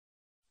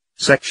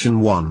Section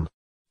 1.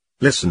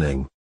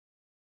 Listening.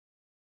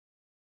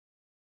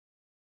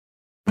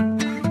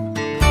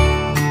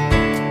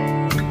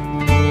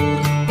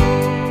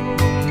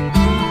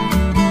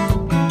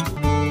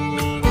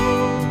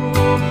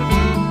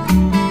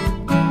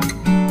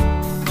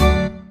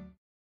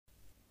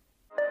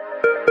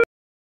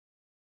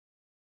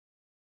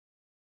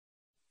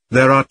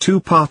 There are two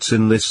parts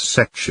in this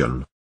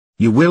section.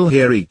 You will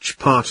hear each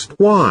part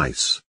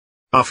twice.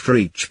 After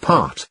each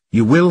part,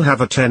 you will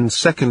have a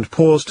 10-second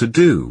pause to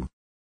do.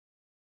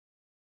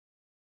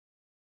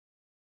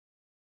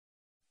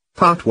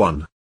 Part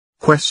 1.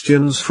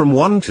 Questions from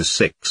 1 to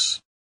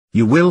 6.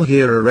 You will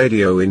hear a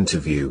radio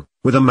interview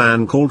with a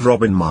man called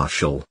Robin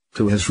Marshall,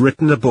 who has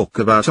written a book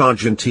about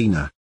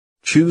Argentina.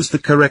 Choose the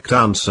correct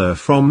answer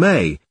from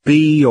A,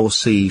 B or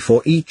C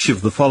for each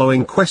of the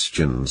following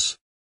questions.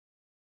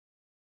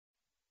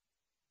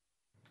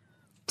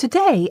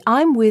 Today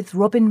I'm with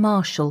Robin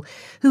Marshall,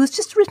 who has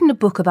just written a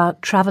book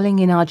about travelling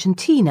in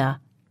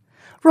Argentina.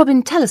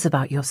 Robin, tell us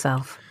about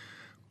yourself.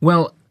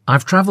 Well,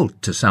 I've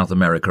travelled to South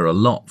America a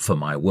lot for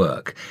my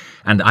work,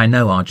 and I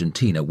know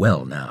Argentina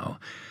well now.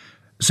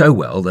 So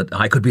well that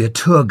I could be a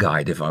tour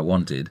guide if I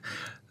wanted.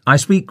 I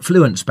speak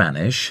fluent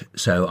Spanish,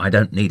 so I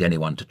don't need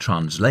anyone to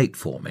translate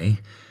for me.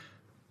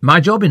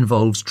 My job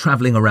involves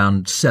travelling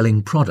around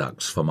selling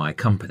products for my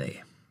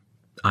company.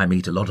 I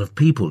meet a lot of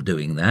people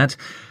doing that,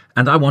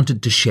 and I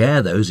wanted to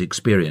share those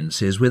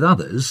experiences with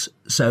others,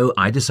 so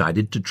I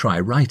decided to try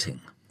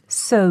writing.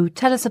 So,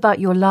 tell us about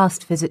your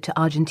last visit to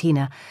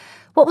Argentina.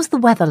 What was the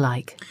weather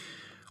like?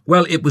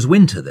 Well, it was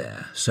winter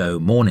there, so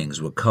mornings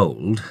were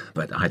cold,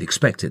 but I'd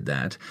expected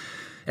that.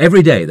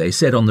 Every day they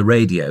said on the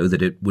radio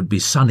that it would be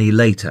sunny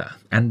later,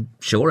 and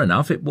sure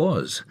enough it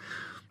was.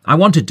 I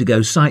wanted to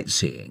go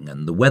sightseeing,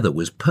 and the weather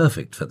was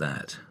perfect for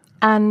that.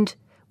 And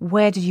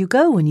where did you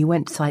go when you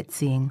went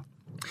sightseeing?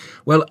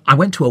 Well, I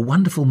went to a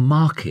wonderful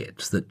market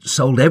that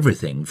sold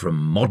everything from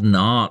modern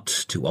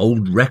art to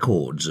old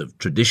records of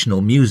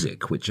traditional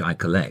music, which I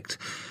collect.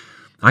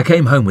 I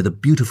came home with a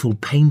beautiful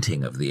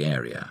painting of the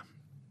area.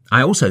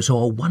 I also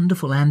saw a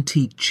wonderful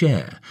antique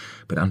chair,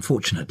 but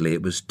unfortunately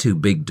it was too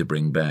big to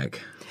bring back.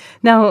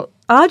 Now,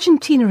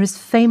 Argentina is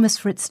famous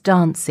for its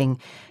dancing.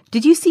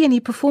 Did you see any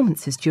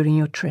performances during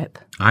your trip?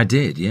 I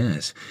did,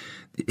 yes.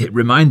 It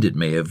reminded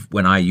me of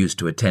when I used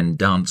to attend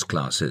dance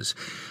classes.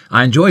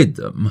 I enjoyed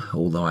them,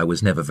 although I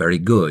was never very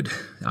good.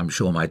 I'm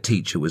sure my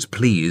teacher was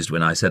pleased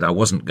when I said I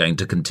wasn't going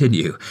to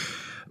continue.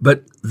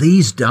 But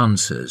these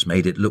dancers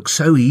made it look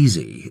so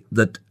easy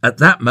that at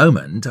that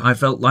moment I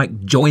felt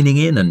like joining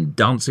in and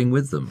dancing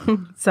with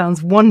them.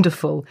 Sounds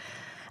wonderful.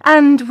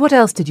 And what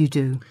else did you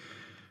do?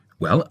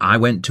 Well, I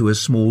went to a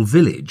small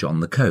village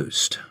on the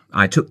coast.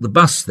 I took the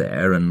bus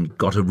there and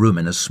got a room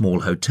in a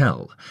small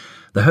hotel.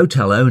 The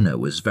hotel owner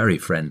was very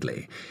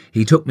friendly.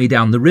 He took me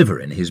down the river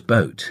in his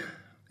boat.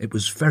 It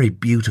was very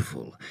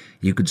beautiful.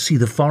 You could see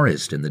the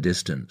forest in the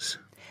distance.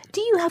 Do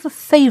you have a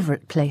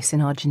favourite place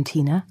in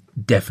Argentina?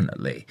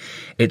 Definitely.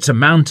 It's a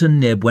mountain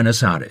near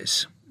Buenos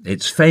Aires.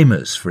 It's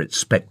famous for its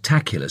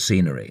spectacular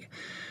scenery.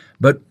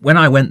 But when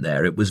I went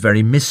there, it was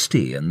very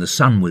misty and the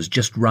sun was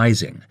just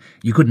rising.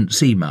 You couldn't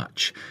see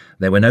much.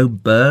 There were no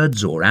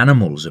birds or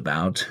animals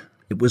about.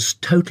 It was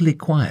totally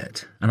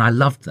quiet, and I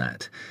loved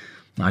that.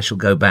 I shall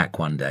go back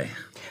one day.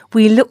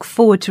 We look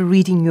forward to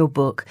reading your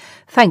book.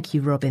 Thank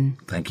you, Robin.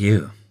 Thank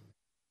you.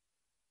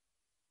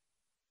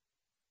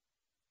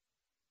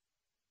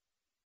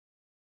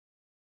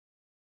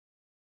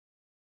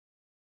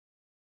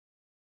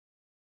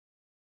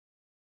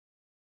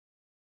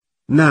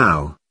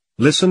 Now,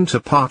 listen to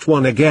part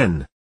 1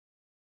 again.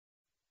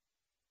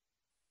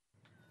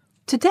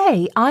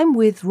 Today I'm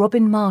with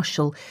Robin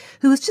Marshall,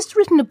 who has just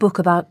written a book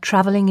about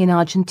travelling in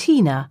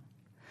Argentina.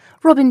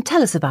 Robin,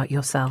 tell us about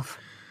yourself.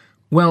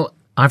 Well,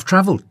 I've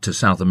travelled to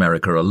South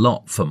America a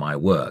lot for my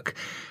work,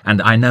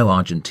 and I know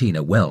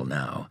Argentina well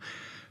now.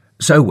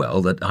 So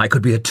well that I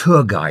could be a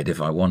tour guide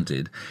if I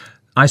wanted.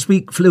 I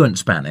speak fluent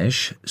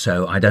Spanish,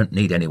 so I don't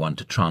need anyone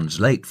to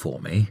translate for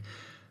me.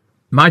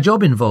 My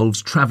job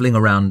involves travelling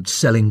around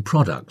selling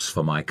products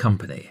for my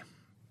company.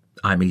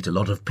 I meet a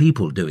lot of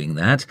people doing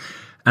that,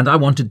 and I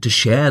wanted to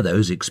share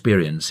those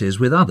experiences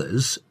with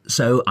others,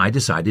 so I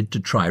decided to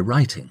try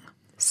writing.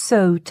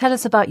 So, tell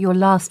us about your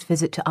last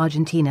visit to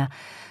Argentina.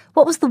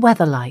 What was the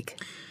weather like?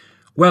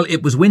 Well,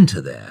 it was winter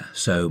there,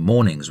 so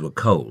mornings were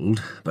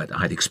cold, but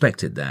I'd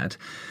expected that.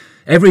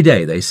 Every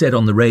day they said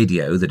on the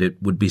radio that it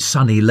would be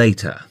sunny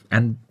later,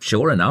 and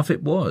sure enough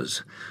it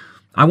was.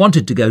 I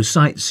wanted to go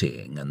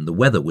sightseeing, and the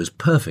weather was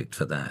perfect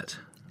for that.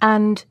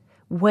 And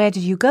where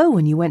did you go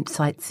when you went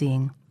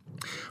sightseeing?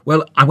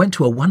 Well, I went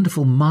to a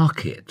wonderful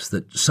market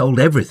that sold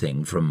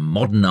everything from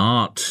modern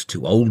art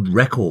to old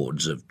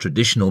records of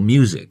traditional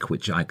music,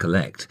 which I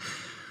collect.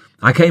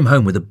 I came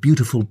home with a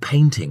beautiful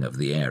painting of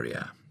the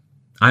area.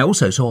 I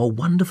also saw a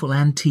wonderful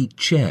antique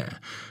chair,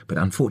 but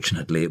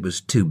unfortunately it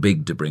was too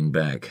big to bring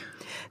back.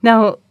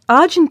 Now,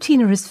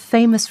 Argentina is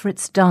famous for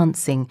its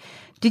dancing.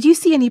 Did you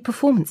see any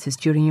performances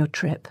during your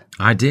trip?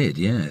 I did,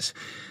 yes.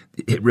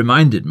 It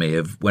reminded me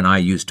of when I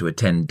used to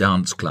attend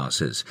dance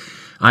classes.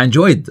 I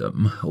enjoyed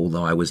them,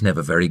 although I was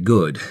never very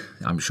good.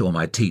 I'm sure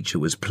my teacher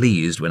was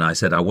pleased when I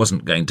said I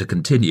wasn't going to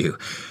continue.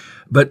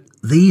 But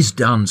these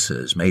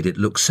dancers made it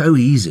look so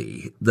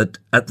easy that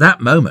at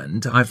that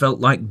moment I felt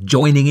like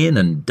joining in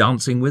and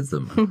dancing with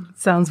them.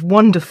 Sounds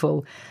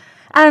wonderful.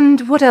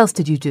 And what else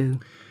did you do?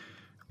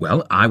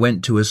 Well, I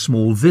went to a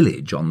small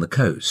village on the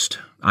coast.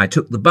 I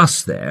took the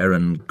bus there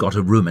and got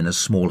a room in a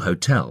small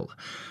hotel.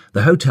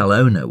 The hotel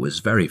owner was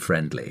very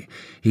friendly.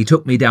 He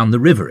took me down the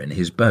river in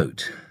his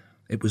boat.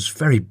 It was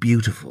very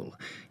beautiful.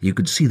 You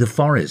could see the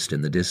forest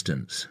in the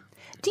distance.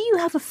 Do you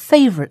have a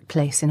favourite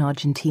place in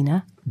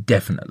Argentina?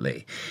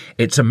 Definitely.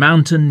 It's a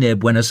mountain near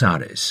Buenos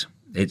Aires.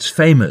 It's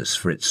famous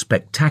for its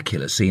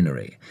spectacular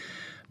scenery.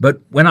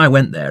 But when I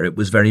went there, it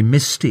was very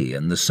misty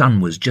and the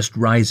sun was just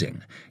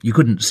rising. You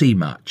couldn't see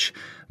much.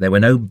 There were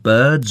no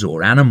birds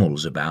or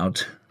animals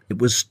about. It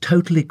was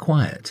totally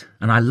quiet,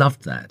 and I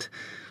loved that.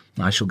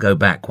 I shall go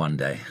back one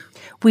day.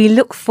 We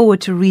look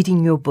forward to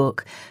reading your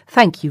book.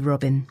 Thank you,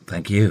 Robin.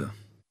 Thank you.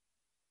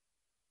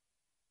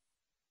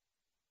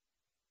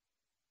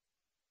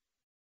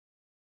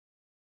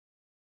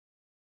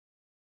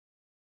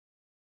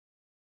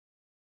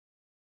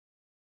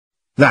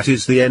 That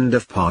is the end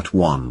of part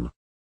 1.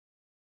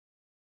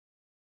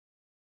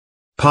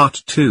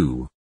 Part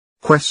 2.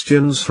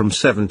 Questions from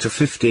 7 to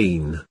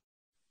 15.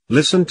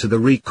 Listen to the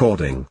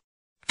recording.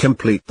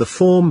 Complete the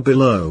form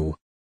below.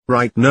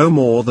 Write no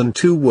more than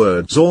 2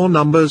 words or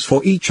numbers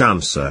for each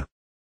answer.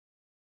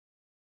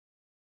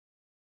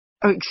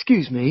 Oh,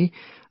 excuse me.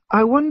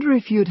 I wonder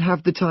if you'd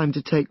have the time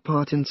to take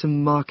part in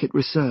some market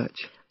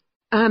research.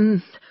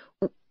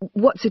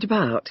 What's it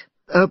about?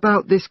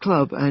 About this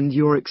club and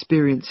your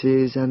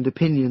experiences and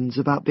opinions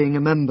about being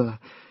a member.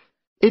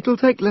 It'll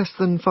take less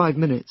than 5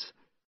 minutes.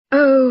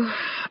 Oh,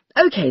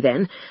 OK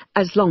then,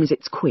 as long as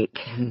it's quick.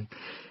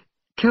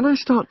 Can I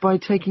start by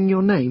taking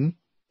your name?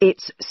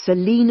 It's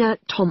Selina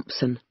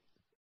Thompson.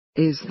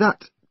 Is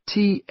that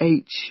Thompson?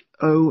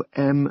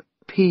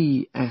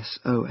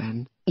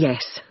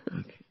 Yes.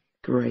 Okay,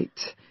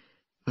 great.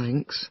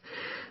 Thanks.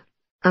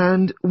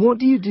 And what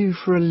do you do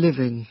for a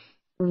living?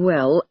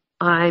 Well,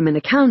 I'm an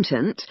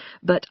accountant,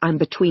 but I'm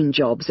between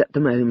jobs at the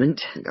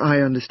moment. I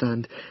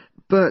understand.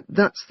 But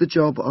that's the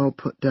job I'll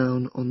put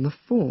down on the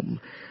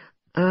form.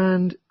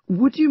 And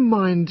would you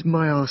mind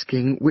my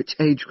asking which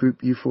age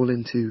group you fall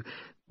into?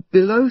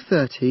 Below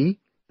 30,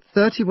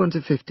 31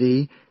 to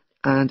 50,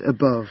 and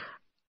above?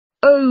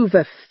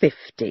 Over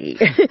 50,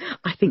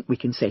 I think we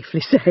can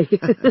safely say.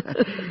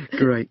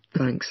 Great,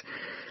 thanks.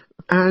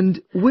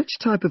 And which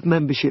type of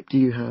membership do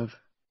you have?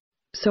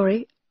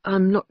 Sorry,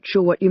 I'm not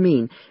sure what you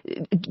mean.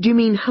 Do you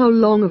mean how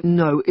long of...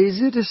 No,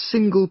 is it a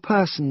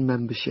single-person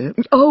membership?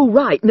 Oh,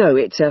 right, no,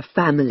 it's a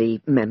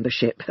family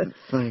membership.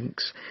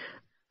 Thanks.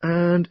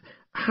 And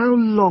how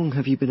long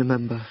have you been a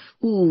member?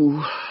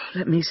 Ooh,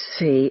 let me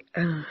see.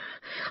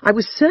 I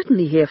was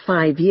certainly here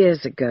 5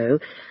 years ago,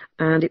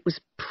 and it was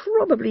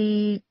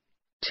probably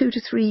 2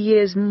 to 3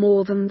 years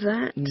more than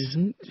that.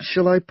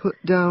 Shall I put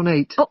down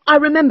 8? Oh, I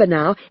remember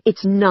now.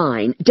 It's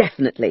 9,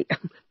 definitely.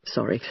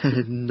 Sorry.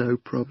 No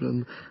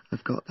problem.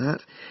 I've got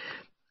that.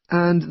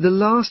 And the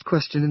last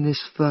question in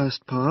this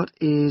first part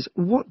is,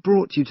 what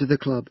brought you to the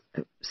club?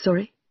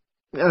 Sorry?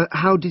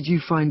 How did you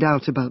find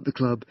out about the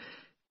club?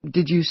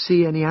 Did you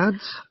see any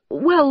ads?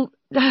 Well,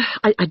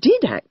 I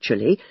did,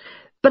 actually.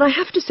 But I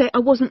have to say I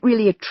wasn't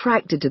really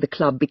attracted to the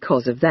club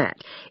because of that.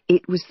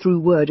 It was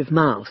through word of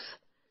mouth.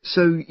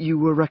 So you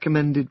were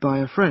recommended by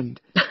a friend?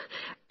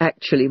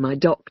 Actually, my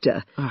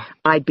doctor.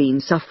 I'd been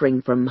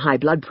suffering from high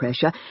blood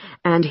pressure,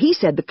 and he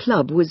said the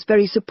club was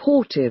very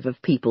supportive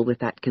of people with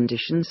that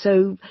condition,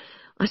 so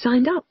I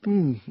signed up.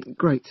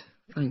 Great,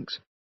 thanks.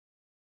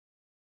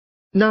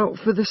 Now,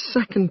 for the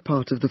second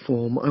part of the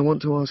form, I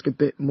want to ask a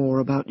bit more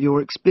about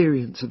your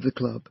experience of the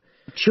club.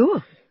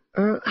 Sure.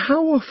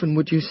 How often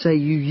would you say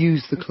you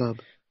use the club?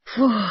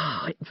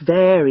 It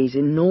varies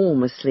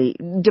enormously,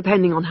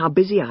 depending on how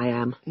busy I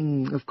am.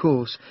 Of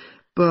course.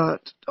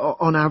 But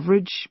on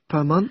average,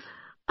 per month?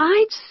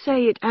 I'd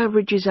say it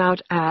averages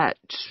out at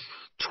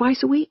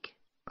twice a week.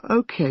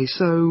 OK,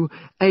 so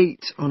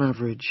 8 on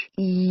average.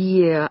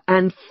 Yeah,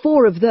 and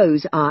 4 of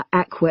those are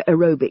aqua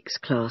aerobics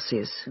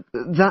classes.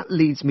 That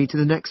leads me to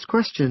the next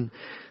question.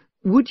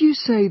 Would you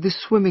say the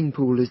swimming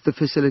pool is the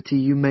facility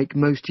you make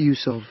most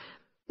use of?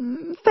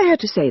 Fair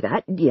to say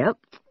that, yep.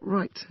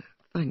 Right,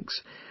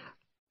 thanks.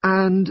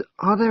 And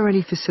are there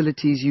any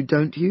facilities you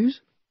don't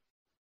use?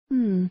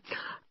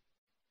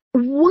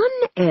 One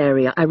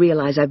area I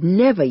realise I've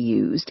never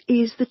used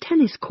is the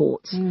tennis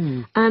courts.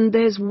 And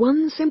there's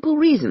one simple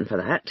reason for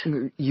that.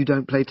 You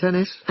don't play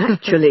tennis?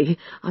 Actually,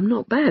 I'm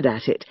not bad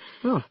at it.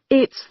 Oh.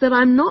 It's that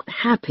I'm not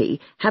happy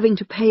having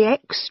to pay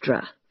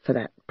extra for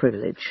that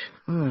privilege.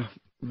 Oh,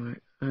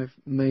 right. I've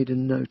made a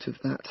note of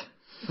that.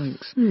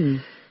 Thanks.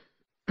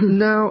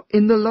 Now,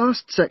 in the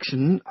last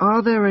section,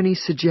 are there any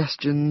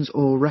suggestions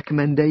or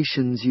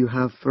recommendations you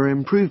have for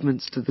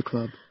improvements to the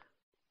club?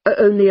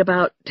 Only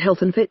about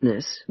health and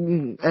fitness?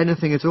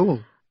 Anything at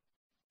all?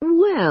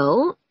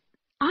 Well,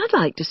 I'd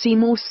like to see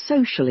more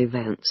social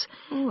events.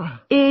 Oh.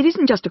 It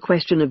isn't just a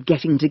question of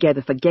getting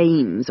together for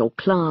games or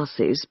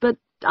classes, but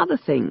other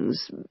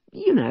things,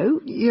 you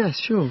know. Yes,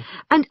 sure.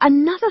 And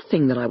another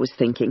thing that I was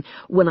thinking,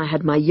 when I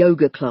had my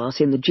yoga class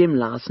in the gym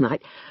last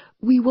night,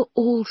 we were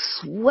all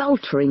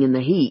sweltering in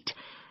the heat,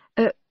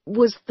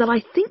 was that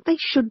I think they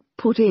should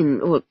put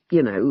in, or,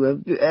 you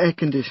know... air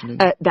conditioning.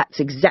 That's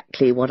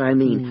exactly what I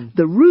mean.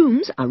 The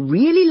rooms are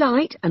really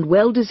light and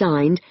well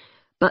designed,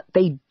 but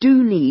they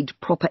do need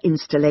proper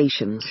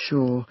installations.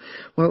 Sure.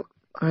 Well,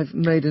 I've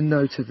made a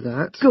note of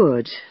that.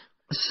 Good.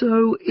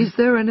 So, is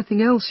there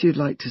anything else you'd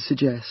like to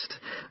suggest?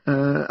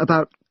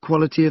 About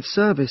quality of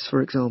service,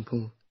 for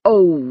example?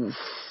 Oh,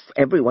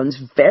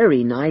 everyone's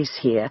very nice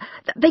here.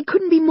 They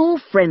couldn't be more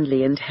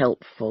friendly and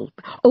helpful.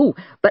 Oh,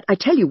 but I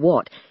tell you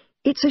what,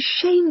 it's a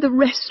shame the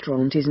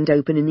restaurant isn't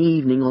open in the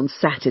evening on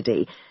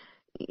Saturday,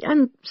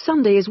 and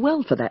Sunday as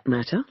well, for that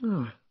matter.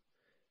 Oh.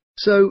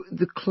 So,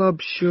 the club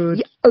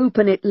should...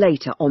 open it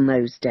later on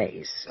those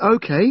days.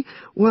 OK.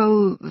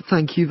 Well,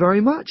 thank you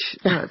very much.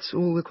 That's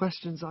all the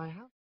questions I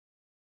have.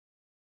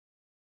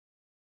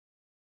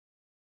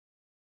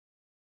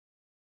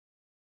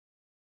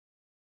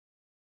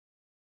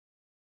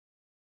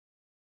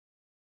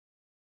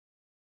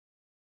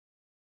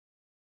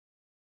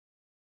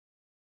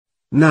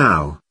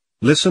 Now,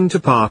 listen to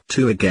part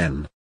 2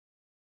 again.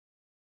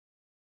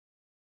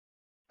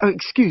 Oh,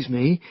 excuse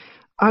me.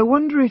 I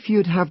wonder if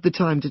you'd have the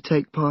time to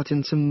take part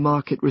in some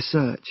market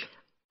research.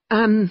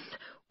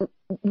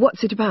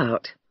 What's it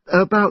about?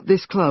 About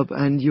this club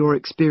and your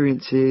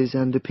experiences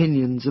and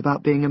opinions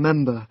about being a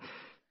member.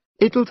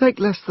 It'll take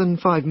less than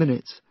 5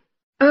 minutes.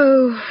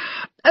 Oh,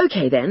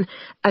 OK then,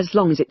 as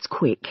long as it's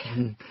quick.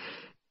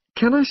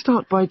 Can I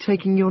start by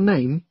taking your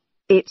name?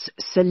 It's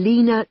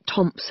Selina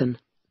Thompson.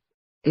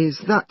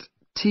 Is that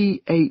Thompson?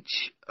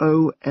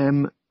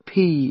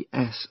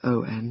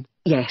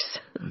 Yes.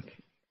 Okay,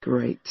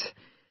 great.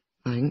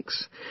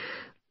 Thanks.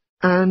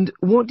 And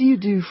what do you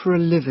do for a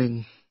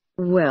living?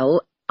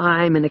 Well,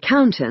 I'm an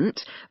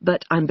accountant,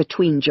 but I'm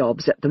between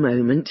jobs at the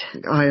moment.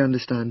 I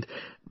understand.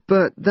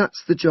 But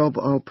that's the job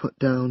I'll put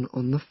down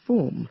on the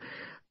form.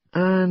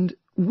 And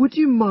would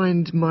you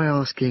mind my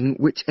asking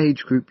which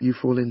age group you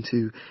fall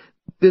into?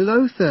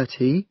 Below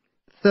 30,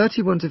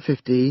 31 to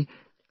 50,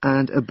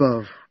 and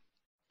above?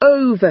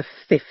 Over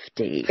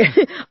 50,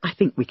 I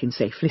think we can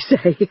safely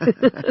say.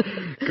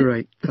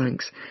 Great,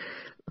 thanks.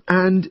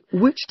 And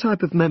which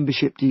type of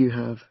membership do you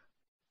have?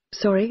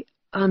 Sorry,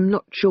 I'm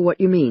not sure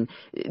what you mean.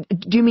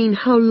 Do you mean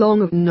how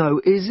long of...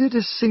 No, is it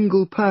a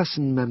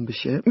single-person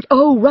membership?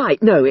 Oh, right,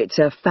 no, it's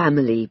a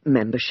family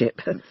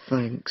membership.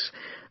 Thanks.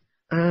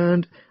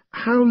 And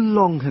how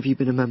long have you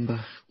been a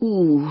member?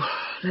 Ooh,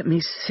 let me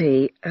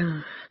see.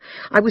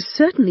 I was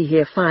certainly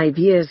here 5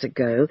 years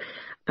ago,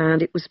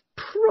 and it was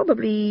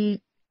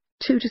probably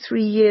 2 to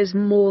 3 years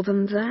more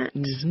than that.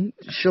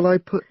 Shall I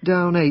put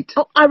down 8?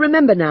 Oh, I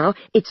remember now.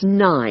 It's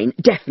 9,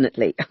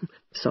 definitely.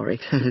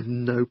 Sorry.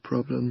 No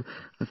problem.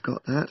 I've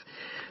got that.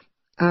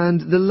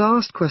 And the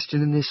last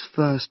question in this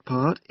first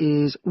part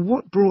is,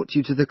 what brought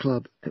you to the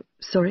club?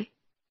 Sorry?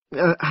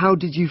 How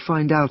did you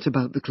find out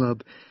about the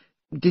club?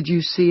 Did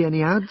you see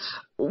any ads?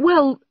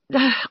 Well,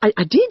 I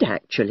did,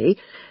 actually.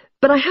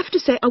 But I have to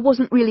say I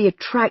wasn't really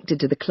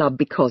attracted to the club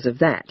because of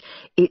that.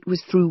 It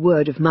was through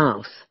word of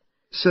mouth.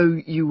 So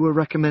you were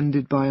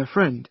recommended by a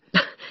friend?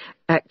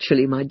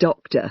 Actually, my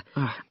doctor.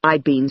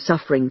 I'd been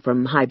suffering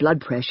from high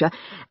blood pressure,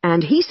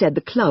 and he said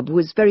the club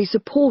was very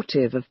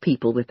supportive of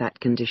people with that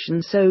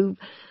condition, so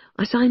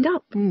I signed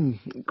up.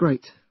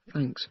 Great,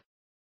 thanks.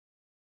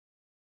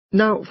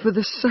 Now, for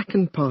the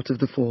second part of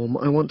the form,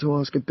 I want to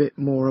ask a bit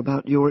more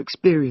about your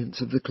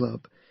experience of the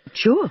club.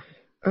 Sure.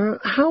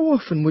 How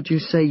often would you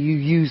say you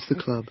use the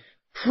club?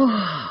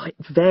 It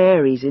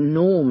varies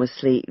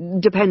enormously,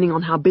 depending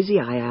on how busy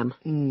I am.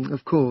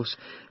 Of course.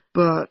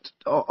 But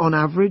on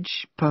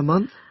average, per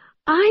month?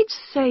 I'd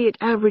say it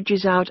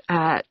averages out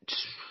at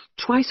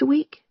twice a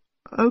week.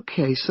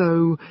 OK,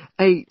 so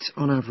 8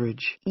 on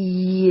average.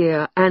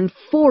 Yeah, and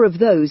 4 of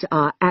those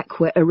are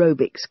aqua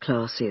aerobics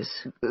classes.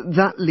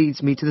 That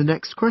leads me to the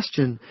next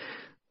question.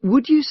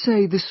 Would you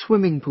say the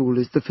swimming pool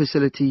is the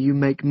facility you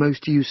make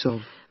most use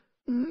of?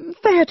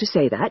 Fair to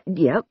say that,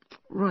 yep.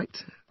 Right,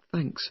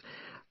 thanks.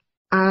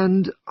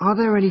 And are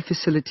there any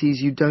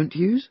facilities you don't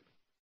use?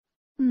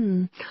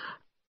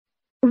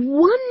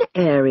 One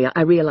area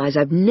I realise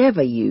I've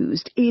never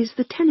used is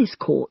the tennis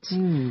courts.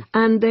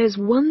 And there's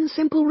one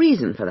simple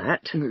reason for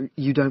that.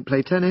 You don't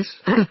play tennis?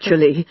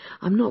 Actually,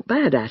 I'm not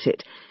bad at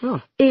it.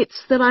 Oh.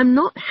 It's that I'm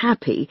not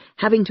happy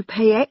having to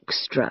pay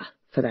extra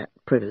for that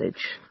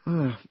privilege.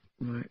 Oh,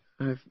 right.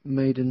 I've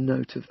made a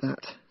note of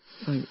that.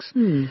 Thanks.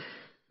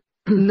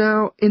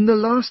 Now, in the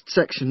last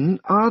section,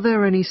 are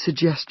there any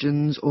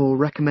suggestions or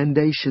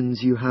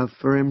recommendations you have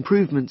for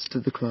improvements to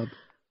the club?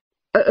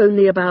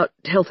 Only about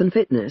health and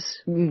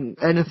fitness?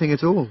 Anything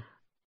at all?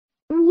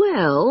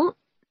 Well,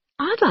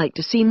 I'd like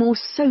to see more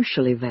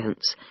social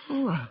events.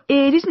 Oh.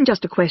 It isn't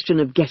just a question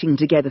of getting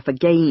together for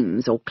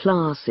games or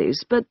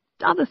classes, but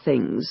other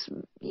things,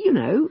 you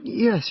know.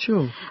 Yes,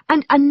 sure.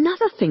 And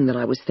another thing that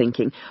I was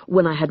thinking,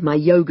 when I had my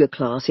yoga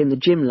class in the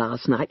gym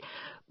last night,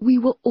 we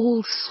were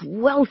all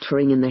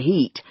sweltering in the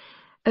heat,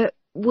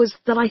 was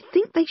that I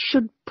think they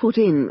should put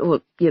in,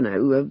 or, you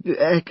know...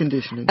 air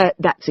conditioning.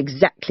 That's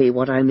exactly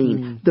what I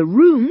mean. The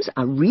rooms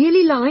are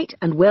really light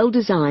and well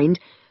designed,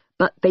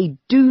 but they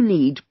do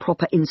need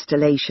proper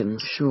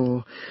installations.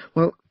 Sure.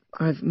 Well,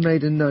 I've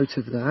made a note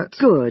of that.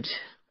 Good.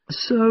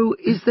 So,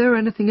 is there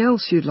anything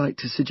else you'd like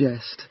to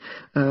suggest?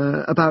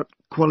 About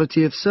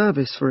quality of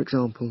service, for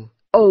example?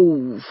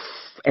 Oh,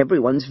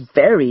 everyone's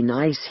very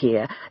nice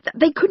here.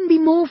 They couldn't be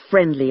more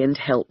friendly and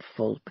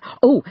helpful.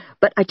 Oh,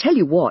 but I tell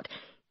you what,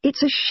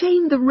 it's a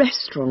shame the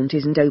restaurant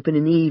isn't open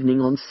in the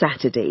evening on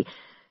Saturday,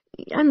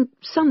 and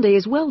Sunday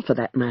as well, for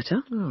that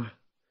matter. Oh.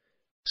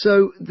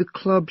 So, the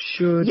club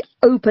should...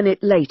 open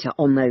it later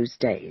on those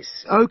days.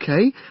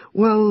 OK.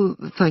 Well,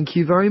 thank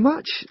you very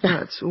much.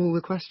 That's all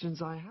the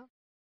questions I have.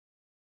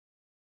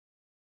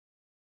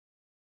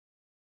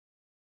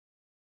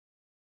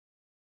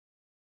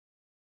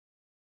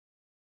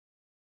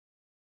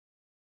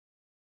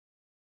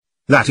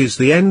 That is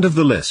the end of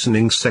the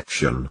listening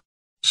section.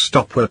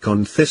 Stop work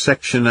on this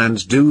section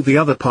and do the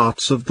other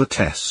parts of the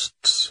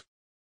tests.